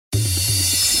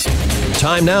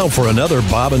Time now for another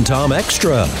Bob and Tom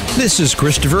Extra. This is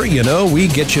Christopher. You know, we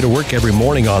get you to work every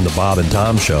morning on the Bob and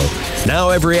Tom Show. Now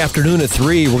every afternoon at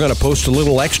 3, we're going to post a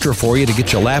little extra for you to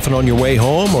get you laughing on your way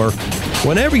home or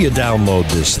whenever you download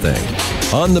this thing.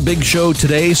 On the big show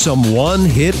today, some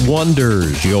one-hit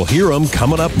wonders. You'll hear them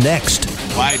coming up next.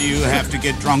 Why do you have to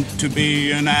get drunk to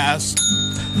be an ass?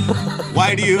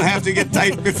 Why do you have to get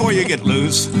tight before you get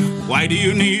loose? Why do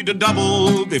you need a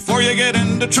double before you get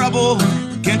into trouble?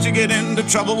 Can't you get into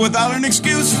trouble without an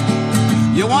excuse?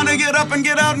 You want to get up and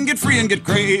get out and get free and get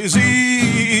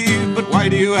crazy. But why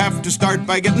do you have to start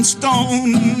by getting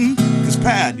stoned? 'Cause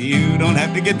Pat, you don't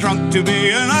have to get drunk to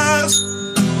be an ass.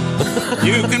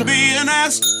 You can be an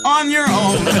ass on your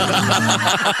own.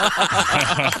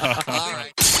 All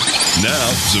right.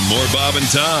 Now, some more Bob and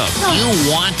Tom. You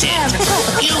want it.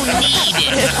 You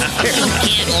need it. You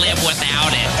can't live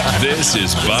without it. This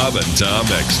is Bob and Tom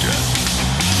Extra.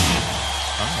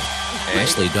 Oh,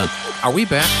 nicely done. Are we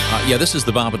back? Yeah, this is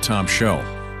the Bob and Tom Show.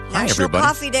 Hi, National everybody.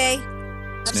 Coffee Day.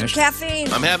 Have some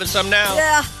caffeine. I'm having some now.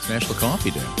 Yeah. It's National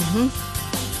Coffee Day.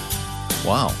 Mm-hmm.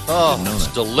 Wow. Oh, Didn't know it's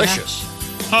that. delicious.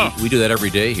 Huh. We do that every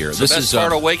day here. It's This the best is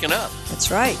part of waking up.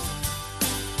 That's right.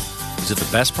 Is it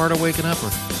the best part of waking up, or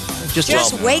Just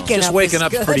waking up. Just waking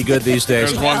up's pretty good these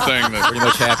days. There's one thing that Pretty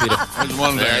much happy to. there's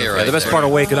one thing. Yeah, you're right. The best there. part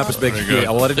of waking up is big. Very good.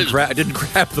 Yeah, well, I didn't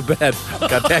grab the bed.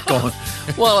 Got that going.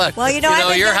 Well, I've been your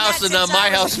doing house that and since my I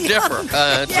house was differ.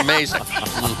 It's amazing.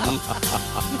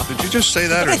 Did you just say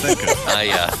that or think it?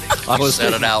 I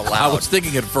said it out loud. I was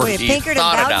thinking it first. Wait, He Pinkerton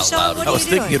thought it Bowden out Show? loud. What I are was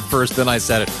you thinking doing? it first, then I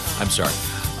said it. I'm sorry.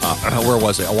 Where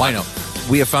was I? Oh, I know.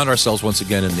 We have found ourselves once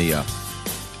again in the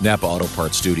Napa Auto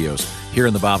Parts Studios here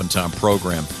in the Bob and Tom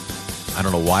program. I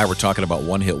don't know why we're talking about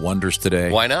one-hit wonders today.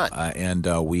 Why not? And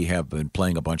we have been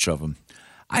playing a bunch of them.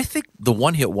 I think the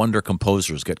one-hit wonder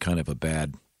composers get kind of a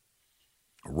bad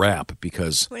rap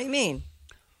because What do you mean?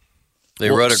 They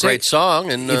wrote a great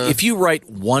song, and if you write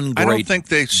one I great don't think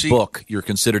they see. book, you're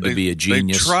considered to be a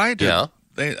genius. They try to. Yeah.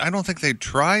 I don't think they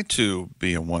try to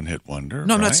be a one-hit wonder.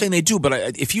 No, I'm not right? saying they do,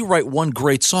 but if you write one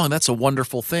great song, that's a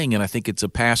wonderful thing, and I think it's a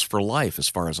pass for life as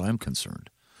far as I'm concerned.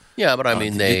 yeah, but I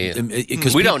mean,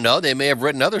 we don't know. They may have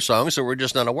written other songs that we're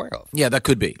just not aware of. Yeah, that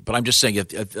could be. But I'm just saying,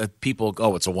 if people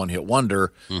go, it's a one-hit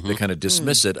wonder, they kind of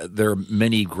dismiss it. There are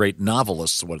many great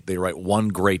novelists. They write one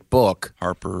great book.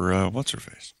 Harper, what's her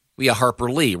face? Yeah, Harper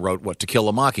Lee wrote To Kill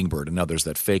a Mockingbird, and now there's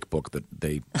that fake book that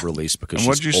they released because And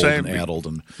what'd she's you old say? and addled,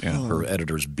 and her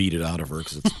editors beat it out of her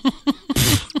because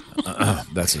it's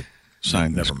that's it.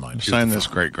 Sign Never this. mind. Sign this,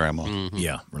 great grandma.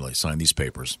 Yeah, really. Sign these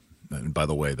papers. And by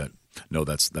the way,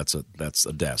 that's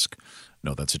a desk.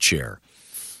 No, that's a chair.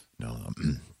 No,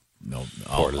 no.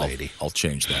 Poor lady. I'll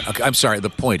change that. Okay, I'm sorry. The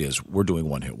point is, we're doing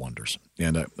one-hit wonders,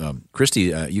 and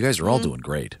Christy, you guys are all doing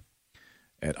great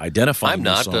at identifying. I'm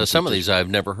not. Some of these I've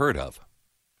never heard of.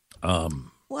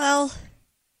 Well,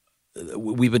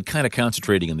 we've been kind of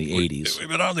concentrating in the 80s. We've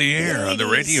been on the air, on the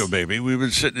radio, baby. We've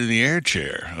been sitting in the air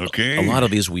chair, okay? A lot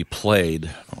of these we played.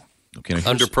 Okay, now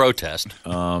Under protest.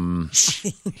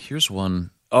 here's one.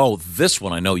 Oh, this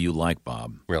one I know you like,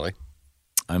 Bob. Really?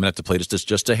 I'm going to have to play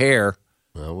just a hair.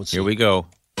 Well, we'll see. Here we go.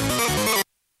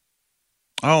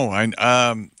 Oh, hey,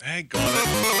 got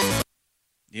it.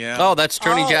 Yeah. Oh, that's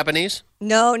turning Japanese?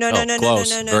 no.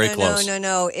 Close. Very close.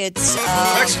 No. It's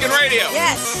Mexican radio.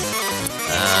 yes.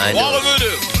 I Wall know. of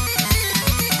Voodoo.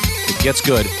 It gets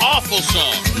good. Awful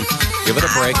song. Give it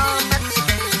a break.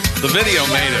 The video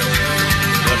made it.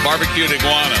 The barbecued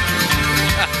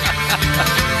iguana.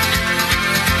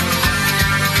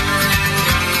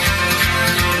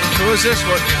 Who is this?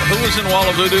 Who was in Wall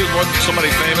of Voodoo? Wasn't somebody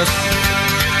famous?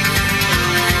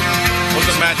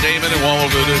 Wasn't Matt Damon in Wall of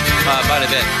Voodoo? Might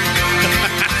have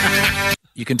been.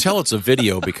 You can tell it's a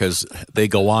video because they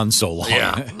go on so long.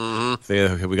 Yeah.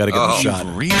 We got to get the shot.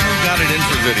 Really got it in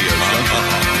for videos.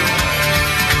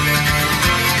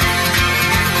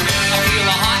 I feel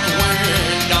a hot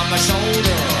wind on my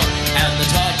shoulder and the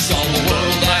touch of the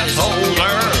world that is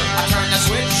older. I turn the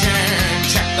switch and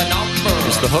check the number.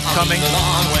 Is the hook coming?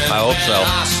 I hope so.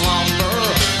 I slumber.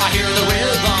 I hear the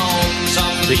rhythms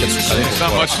of the think it's- music. I think it's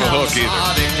not much of a hook either.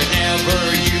 Starting to never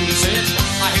use it.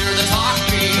 I hear the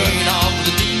talking of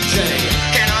the DJ.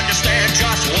 Can't understand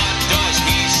just what does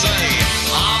he say.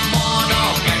 I'm on a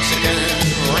Mexican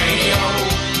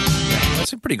radio.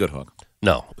 That's a pretty good hook.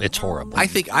 No, it's horrible. I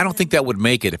don't think that would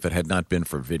make it if it had not been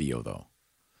for video, though.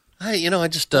 I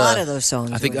just A lot of those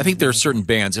songs. I think there are certain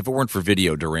bands. If it weren't for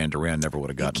video, Duran Duran never would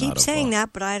have gotten keep out of saying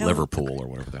that, but I don't. Liverpool or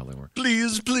whatever the hell they were.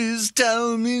 Please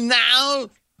tell me now.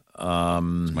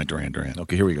 It's my Duran Duran.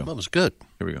 Okay, here we go. That was good.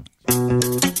 Here we go.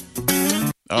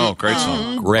 Oh, great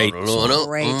song. Great Great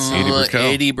song.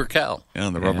 Eddie Brickell. Yeah,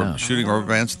 the shooting rubber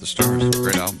bands at the stars.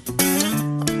 Great album.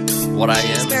 What I Am.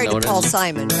 He's married to Paul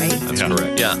Simon, right? That's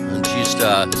correct. Yeah, and she's,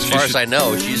 as far as I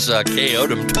know, she's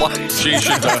KO'd him twice. She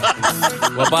should.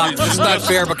 Well, Bob, it's not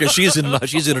fair because she's in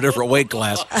a different weight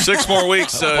class. 6 more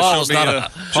weeks.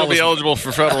 She'll be eligible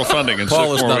for federal funding. In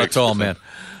Paul 6 is more not weeks. a tall man.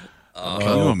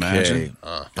 Can you imagine?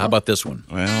 How about this one?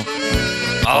 Well,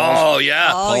 Oh,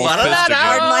 yeah. Oh,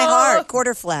 Pardon my heart.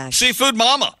 Quarter Flash. Seafood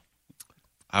Mama.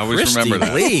 I always remember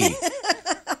that. Lee.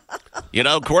 You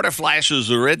know, Quarter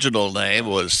Flash's original name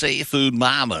was Seafood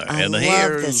Mama. I love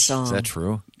this song. Is that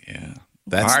true? Yeah.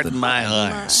 That's Pardon my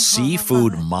heart.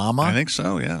 Seafood Mama? I think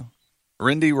so, yeah.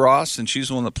 Rindy Ross, and she's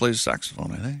the one that plays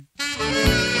saxophone, I think.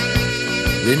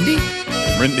 Rindy.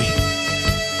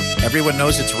 Everyone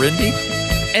knows it's Rindy?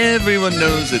 Everyone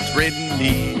knows it's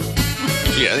Rindy.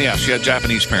 Yeah, she had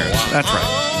Japanese parents. Wow. That's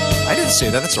right. I didn't say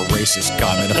that. That's a racist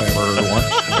comment if I ever heard one.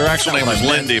 Her actual name was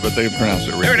Lindy, but they pronounced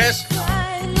it Rindy. There it is.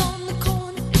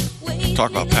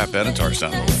 Talk about Pat Benatar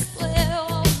sounding like.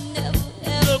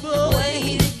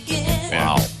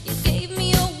 Wow.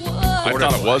 I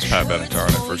thought it was Pat Benatar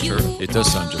when I first heard it. It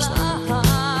does sound just like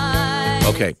that.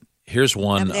 Okay, here's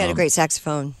one. They had a great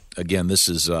saxophone. Again, this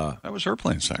is... that was her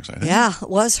playing sax, I think. Yeah, it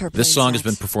was her playing This song sax.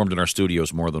 has been performed in our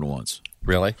studios more than once.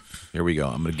 Really? Here we go.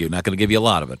 I'm not going to give you a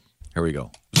lot of it. Here we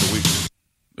go.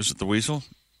 Is it the Weasel?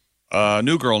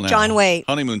 New Girl Now. John Waite.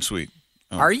 Honeymoon Suite.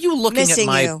 Oh. Are you looking Missing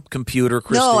at my you. computer,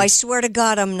 Christy? No, I swear to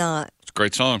God I'm not. It's a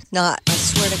great song. Not. I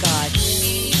swear to God.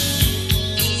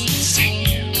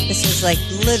 This is like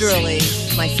literally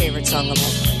my favorite song of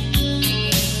all time.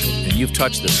 And you've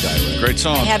touched this guy, right? Great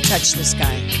song. I have touched this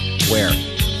guy. Where?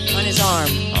 On his arm.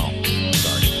 Oh,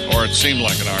 sorry. Or it seemed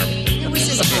like an arm. It was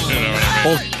his arm.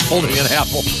 Holding an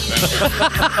apple.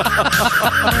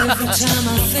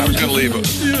 I was going to leave. I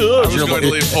was going to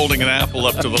leave holding an apple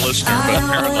up to the listener, but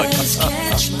apparently.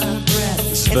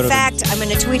 In fact, I'm going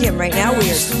to tweet him right now.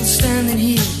 Weird.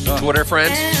 Twitter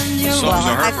friends? Well,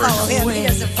 I follow him. He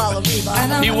doesn't follow me,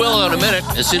 Bob. He will in a minute,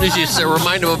 as soon as you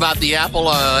remind him about the apple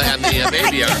and the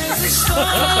baby arm.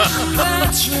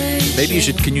 Maybe you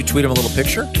should. Can you tweet him a little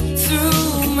picture?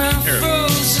 Here,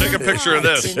 take a picture of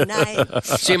this.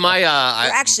 See, my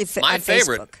on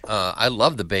favorite, Facebook. I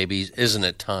love the babies, Isn't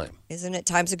It Time? Isn't it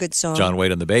Time's a good song? John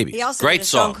Waite and the Baby. He also Great did a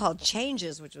song song. called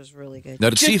Changes, which was really good. Now,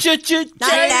 did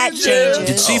That Changes.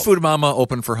 Did Seafood Mama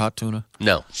open for hot tuna?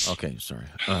 No. Okay, sorry.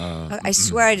 I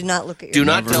swear I did not look at your Do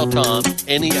not tell Tom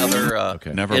any other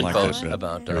Never liked info that bit.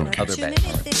 about other bands.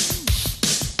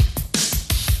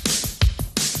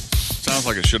 Sounds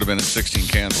like it should have been in 16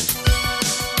 Candles.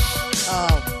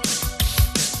 Oh.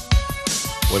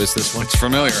 What is this one? It's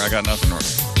familiar. I got nothing wrong.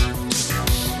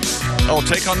 Oh,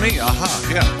 Take on Me. Aha.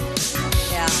 Yeah.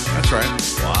 Yeah. That's right.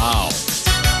 Wow.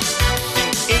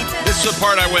 This is the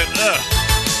part I went, ugh.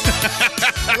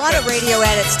 A lot of radio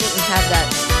edits didn't have that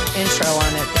intro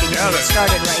on it. But it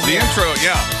started right the here. intro,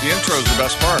 yeah. The intro is the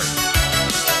best part.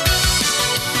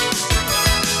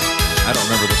 I don't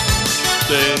remember this one.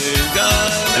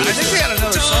 I think we had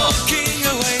another song.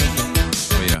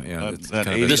 Oh, yeah.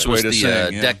 This was the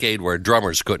decade where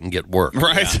drummers couldn't get work.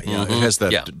 Right. Yeah, it has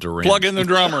that Duran. Plug in the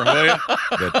drummer, will you?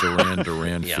 That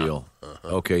Duran feel.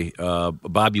 Okay,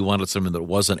 Bob, you wanted something that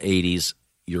wasn't 80s.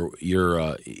 You're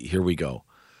here we go.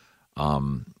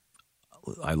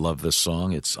 I love this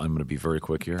song. I'm going to be very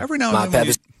quick here. Every now and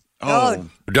then.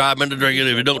 Drive me to drinking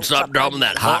if you don't stop driving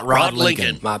that hot rod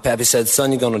Lincoln. My pappy said,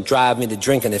 son, you're going to drive me to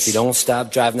drinking if you don't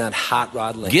stop driving that hot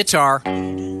rod Lincoln. Guitar.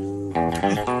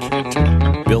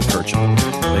 Bill Kirchhoff.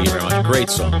 Thank you very much. Great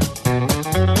song.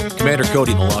 Commander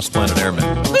Cody and the Lost Planet Airmen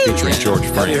featuring George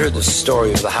Frank. Have you heard the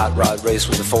story of the hot rod race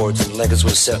with the Fords and Lincolns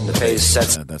was setting the pace?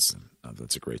 That's a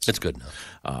great song. It's good enough.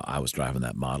 I was driving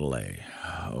that Model A.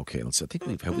 Okay, let's see. I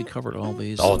think have we covered all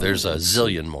these? Oh, there's a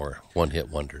zillion more one-hit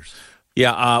wonders.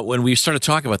 Yeah, when we started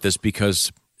talking about this,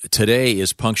 because today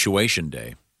is Punctuation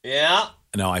Day. Yeah.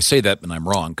 Now, I say that, and I'm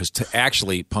wrong, because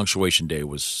actually Punctuation Day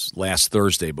was last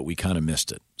Thursday, but we kind of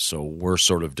missed it. So we're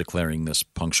sort of declaring this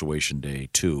Punctuation Day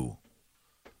 2.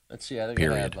 Let's see. I think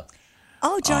period.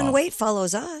 John Waite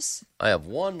follows us. I have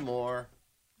one more.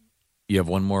 You have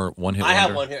one more one-hit I wonder?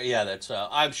 have one here. Yeah, that's.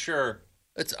 I'm sure.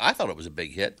 I thought it was a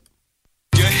big hit.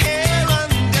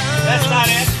 That's not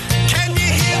it.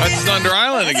 That's Thunder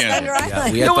Island again. Thunder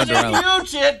Island. We had Thunder Island.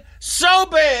 Huge hit, so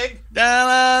big.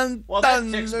 Down Well, that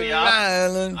ticks me off.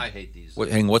 I hate these.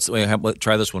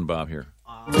 Try this one, Bob, here.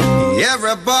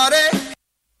 Everybody.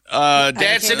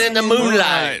 Dancing in the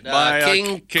Moonlight by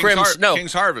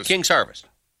King's Harvest. King's Harvest.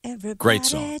 Everybody Great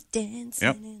song. dancing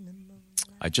Yep. in the moonlight.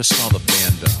 I just saw the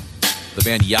band The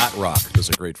band Yacht Rock does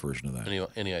a great version of that.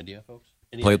 Any idea, folks?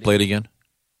 Play it again.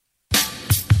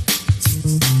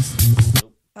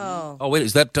 Oh, wait,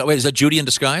 is that Judy in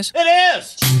Disguise? It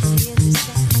is.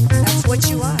 That's what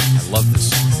you are. I love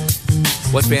this.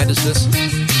 What band is this?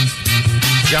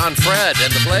 John Fred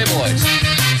and the Playboys.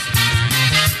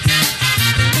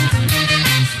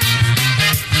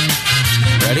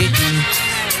 Ready?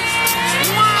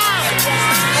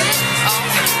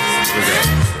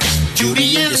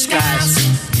 Judy in Disguise.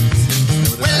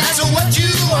 Well, that's what you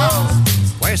are.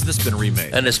 Why has this been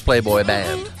remade? And his Playboy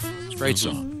band. It's a great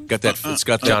song. Got that? It's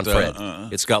got John that,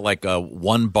 Fred. It's got like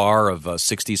one bar of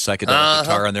 60s psychedelic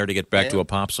guitar in there to get back to a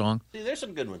pop song. See, there's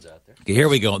some good ones out there. Okay, here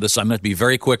we go. I'm going to be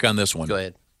very quick on this one. Go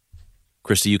ahead.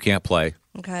 Christy, you can't play.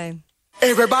 Okay.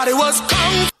 Everybody was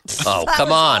kung. Oh, That come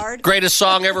was on. hard. Greatest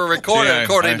song ever recorded, Yeah,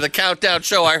 according to the Countdown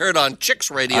show I heard on Chicks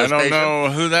radio I don't station. know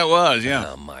who that was. Yeah.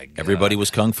 Oh, my God. Everybody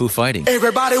was kung fu fighting.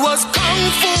 Everybody was kung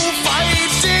fu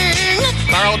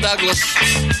fighting. Carl Douglas.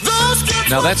 Those kids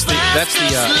Now were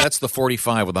that's the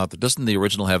 45 without the. Doesn't the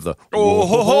original have the? Oh,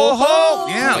 ho, ho, ho.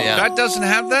 Yeah, yeah. that doesn't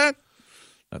have that?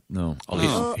 No.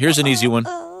 Here's an easy one.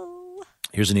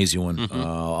 Here's an easy one.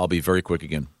 I'll be very quick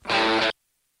again.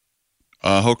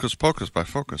 Hocus Pocus by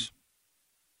Focus.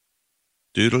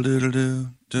 Doodle doodle doo.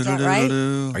 Doodle that right?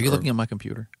 doodle doo. Are you looking at my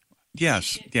computer?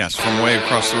 Yes, from way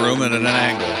across the room and at an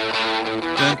angle.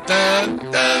 Dun,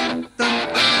 dun, dun,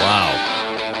 dun. Wow.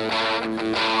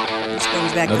 This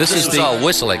goes back No, to this This is was the all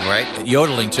whistling, right?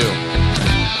 yodeling too.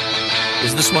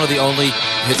 Is this one of the only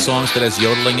hit songs that has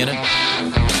yodeling in it?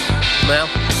 Well,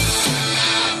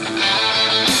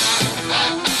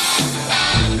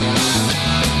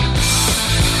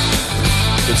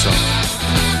 Good song.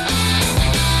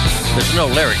 there's no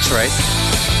lyrics, right?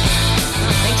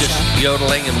 I think Just so.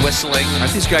 yodeling and whistling.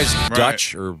 Aren't these guys Right.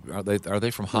 Dutch or are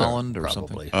they from Holland or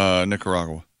Probably. something?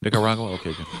 Nicaragua. Nicaragua.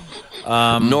 Okay,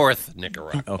 good. North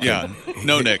Nicaragua. Okay. Yeah,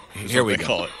 no Nick. is Here what we they go.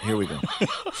 call it. Here we go.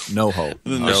 No ho.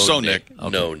 No, so Nick.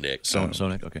 No Nick. So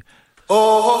Nick. Okay.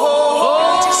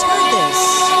 I just heard this.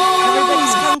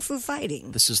 Everybody's kung fu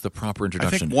fighting. This is the proper I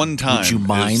introduction. think one time Would you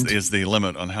mind? is the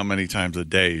limit on how many times a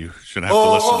day you should have to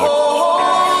listen to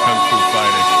Kung Fu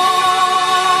Fighting.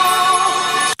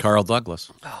 It's Carl Douglas.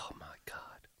 Oh, my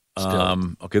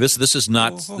God. Okay. This is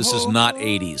not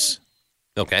 80s.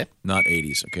 Okay. Not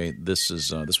 80s. Okay. This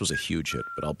was a huge hit,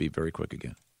 but I'll be very quick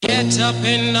again.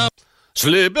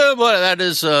 Sleep. Well, that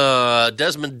is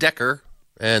Desmond Decker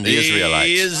and the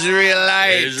Israelites.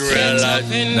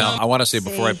 Now, I want to say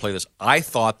before I play this, I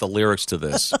thought the lyrics to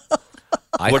this.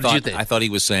 What did you think? I thought he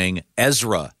was saying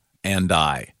Ezra and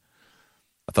I.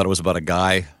 I thought it was about a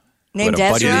guy Named who had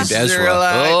a buddy Ezra? named Ezra.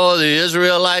 Oh, the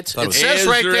Israelites. Thought it It was says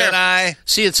right Ezra there. and I.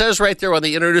 See, it says right there when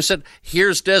they introduce it,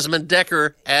 here's Desmond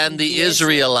Decker and the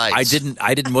Israelites.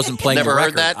 Wasn't playing Never the heard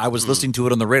record. that? I was listening to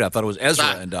it on the radio. I thought it was Ezra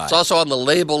and I. It's also on the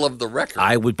label of the record.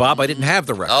 Bob, I didn't have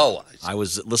the record. Oh, I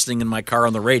was listening in my car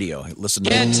on the radio. I listened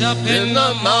to Get up in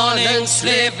the morning,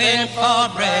 slipping for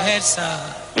bread,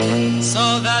 sir,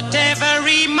 so that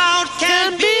every mouth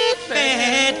can be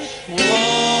fed.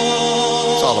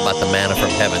 Whoa, it's all about the manna from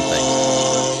heaven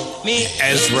thing. me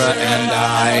Ezra and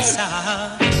I.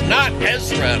 It's not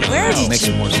Ezra. Where did makes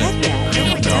you more get sense. that?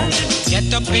 Oh, my gosh.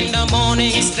 Get up in the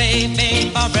morning, slaving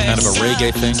for bread, Kind of a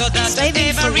reggae thing? so that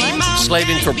Slaving for every what? mouth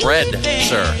Slaving for bread,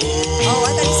 sir. Oh,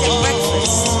 I thought you said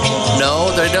breakfast.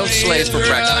 No, they don't slave for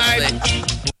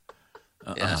breakfast.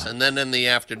 Yes, and then in the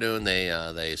afternoon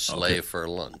they slave for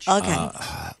lunch. Okay.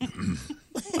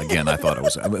 Again, I thought it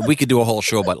was. We could do a whole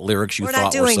show about lyrics you We're thought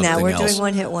not doing were that. something We're else. doing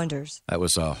one-hit wonders. That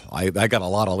was. I got a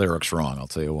lot of lyrics wrong. I'll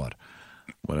tell you what.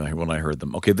 When I heard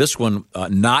them. Okay, this one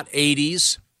not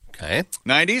 80s, Okay.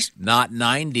 90s? not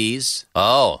 90s,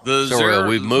 Oh, The so zero-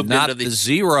 we've moved not into the the.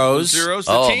 zeros. Zeros,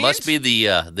 the Oh, it teens? must be the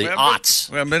aughts.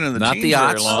 We haven't been in the Not teens the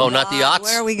very aughts. long. Oh, not the aughts.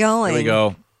 Where are we going? Here we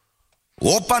go.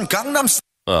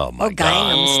 Oh my Oh, God.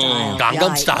 Gangnam Style. Gangnam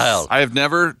Yikes. Style.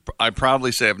 I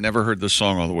probably say I've never heard this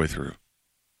song all the way through.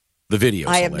 The video.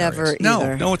 I have never No,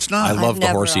 either. no, it's not. I love I've the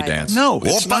never horsey either. dance. No,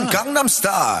 it's not. I'm the only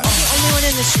one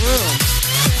in this room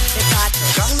that got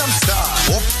this.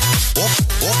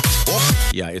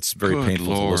 Yeah, it's very Good painful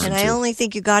to Lord. listen And to. I only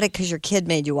think you got it because your kid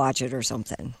made you watch it or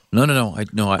something. No.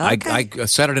 Okay. I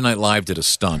Saturday Night Live did a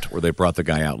stunt where they brought the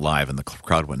guy out live, and the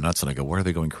crowd went nuts. And I go, "Why are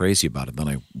they going crazy about it?" Then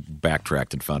I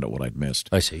backtracked and found out what I'd missed.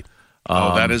 I see.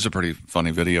 Oh, that is a pretty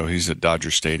funny video. He's at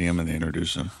Dodger Stadium, and they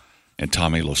introduce him, and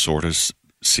Tommy Lasorda's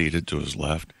seated to his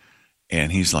left,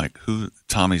 and he's like, "Who?"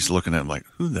 Tommy's looking at him like,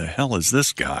 "Who the hell is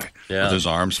this guy?" Yeah. With his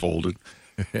arms folded,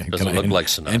 Doesn't look like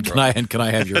Sinatra. And can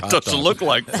I have your It hot doesn't dog? look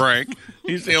like Frank.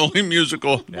 He's the only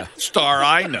musical star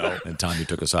I know. And Tommy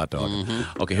took his hot dog.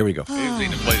 Mm-hmm. Okay, here we go. He's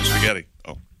eating a plate of spaghetti.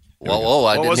 Oh. Whoa,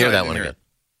 I didn't hear that one hear again.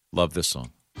 Love this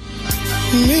song.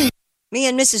 Me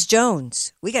and Mrs.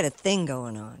 Jones. We got a thing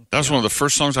going on. That was one of the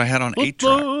first songs I had on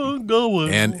 8-track.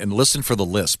 And listen for the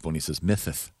lisp when he says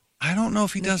mytheth. I don't know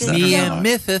if he does that Me or and not.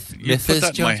 mytheth. You put Mrs.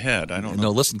 that in my Jones. head. I don't know. No,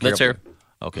 listen Let's carefully. hear.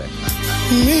 Okay.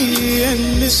 Me and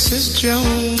Mrs.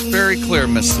 Jones. Very clear,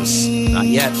 Mrs. Not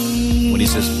yet. When he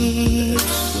says at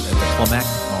the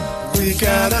climactic moment. We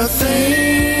got a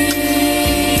thing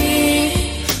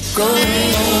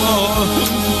going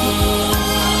on.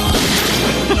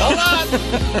 Hold on.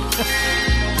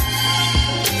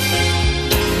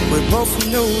 We both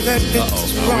know that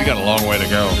it's Oh, we got a long way to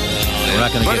go. We're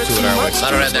not going to get to it, are we?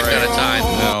 I don't have that kind of time.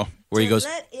 No. Where he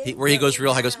goes,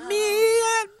 real high, goes, me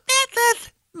and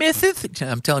mytheth.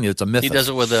 I'm telling you, it's a myth. He does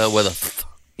it with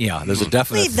a. Yeah, there's a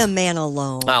definite. Leave the man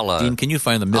alone. Dean, can you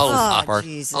find the myth part?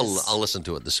 Jesus. I'll listen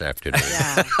to it this afternoon.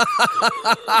 Yeah.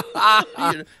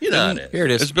 You know how it is. Here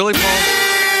it is. Is Billy Paul?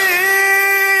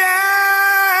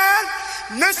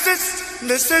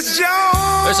 Mrs.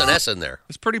 Jones. There's an S in there.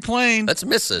 It's pretty plain. That's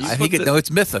Mrs. I think no, it's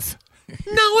mytheth.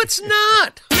 No, it's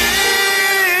not.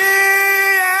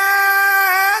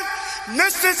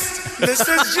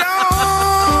 Mrs.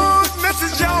 Jones.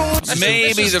 Mrs. Jones.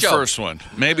 Maybe Mrs. the Jones. first one.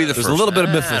 Maybe the There's first a little bit of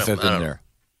I mytheth don't in know. there.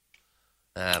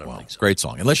 I don't think so. Great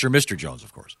song. Unless you're Mr. Jones,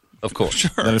 of course. Of course. Sure.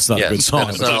 Then it's not a good song.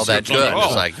 It's not all that good.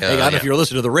 It's like, Hey, I don't know if you're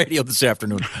listening to the radio this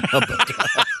afternoon,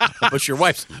 but your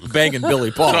wife's banging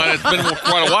Billy Paul. It's been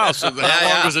quite a while. So how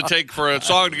long does it take for a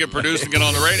song to get produced and get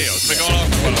on the radio? It's been going on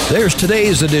for quite a while. There's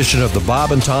today's edition of the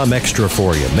Bob and Tom Extra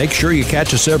for you. Make sure you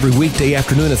catch us every weekday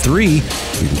afternoon at 3. You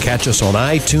can catch us on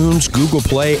iTunes, Google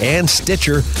Play, and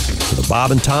Stitcher. For the Bob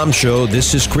and Tom Show,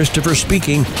 this is Christopher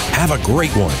speaking. Have a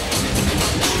great one.